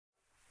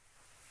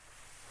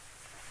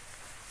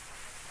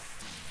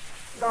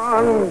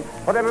Gone,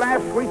 but at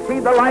last we see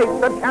the light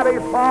that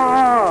carries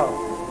far.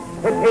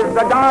 It is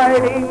the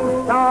guiding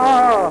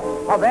star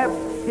of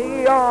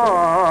FDR.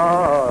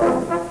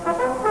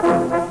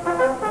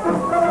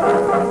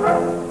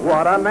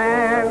 What a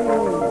man!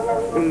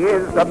 He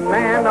is the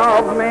man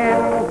of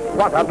men.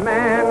 What a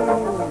man!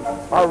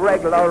 A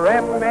regular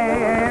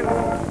man.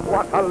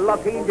 What a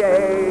lucky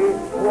day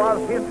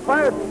was his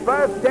first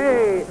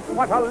birthday.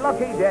 What a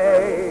lucky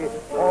day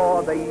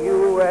for the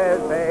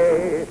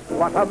USA.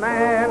 What a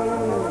man,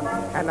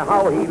 and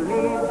how he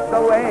leads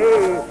the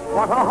way.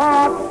 What a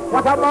heart,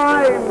 what a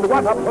mind,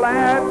 what a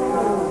plan.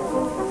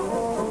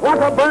 What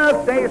a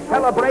birthday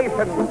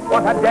celebration.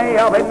 What a day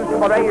of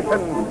inspiration.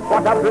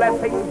 What a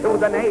blessing to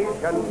the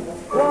nation.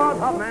 What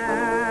a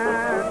man.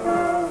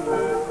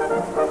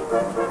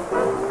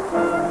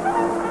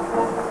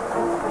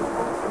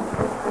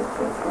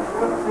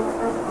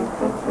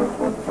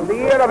 From the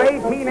year of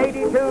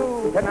 1882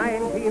 to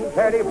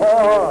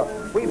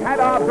 1934, we've had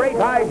our great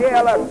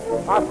idealists,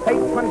 our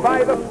statesmen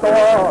by the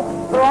score.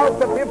 Throughout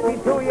the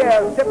 52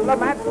 years,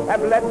 diplomats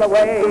have led the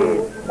way,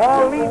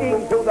 all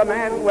leading to the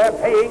man we're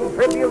paying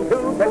tribute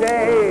to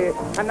today.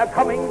 And the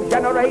coming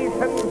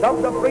generations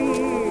of the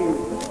free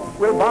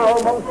will bow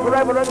most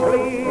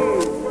reverently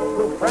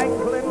to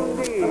Franklin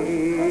D.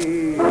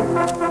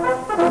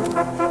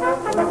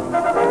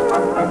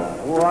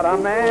 What a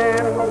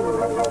man!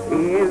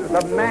 He is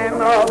the man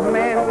of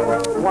men.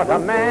 What a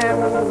man!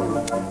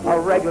 A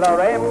regular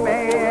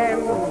man.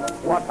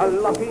 What a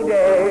lucky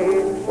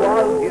day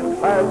was his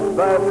first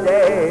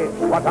birthday.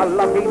 What a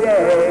lucky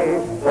day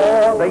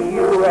for the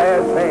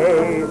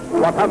USA.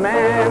 What a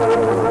man,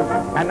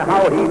 and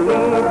how he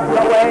leads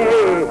the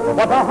way.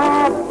 What a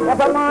heart,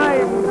 what a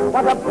mind,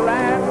 what a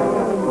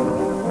plan.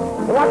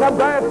 What a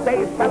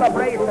birthday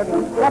celebration.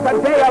 What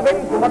a day of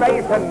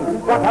inspiration.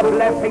 What a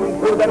blessing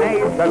to the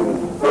nation.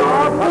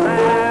 What a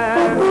man.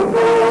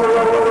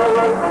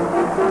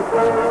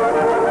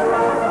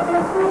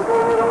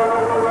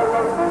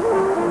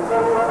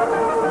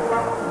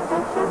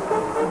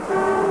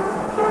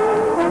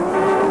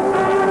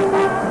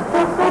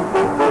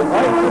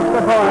 Right, Mr.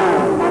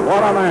 Cohan.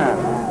 What a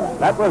man.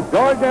 That was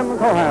George M.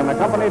 Cohan,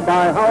 accompanied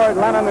by Howard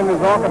Lannon and his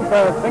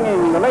orchestra,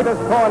 singing the latest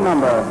Cohan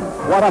number,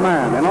 What a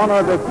Man, in honor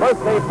of this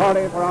birthday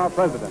party for our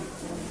president.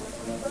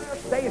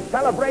 Birthday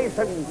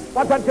celebration.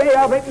 What a day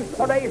of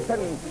inspiration.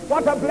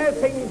 What a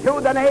blessing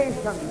to the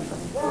nation.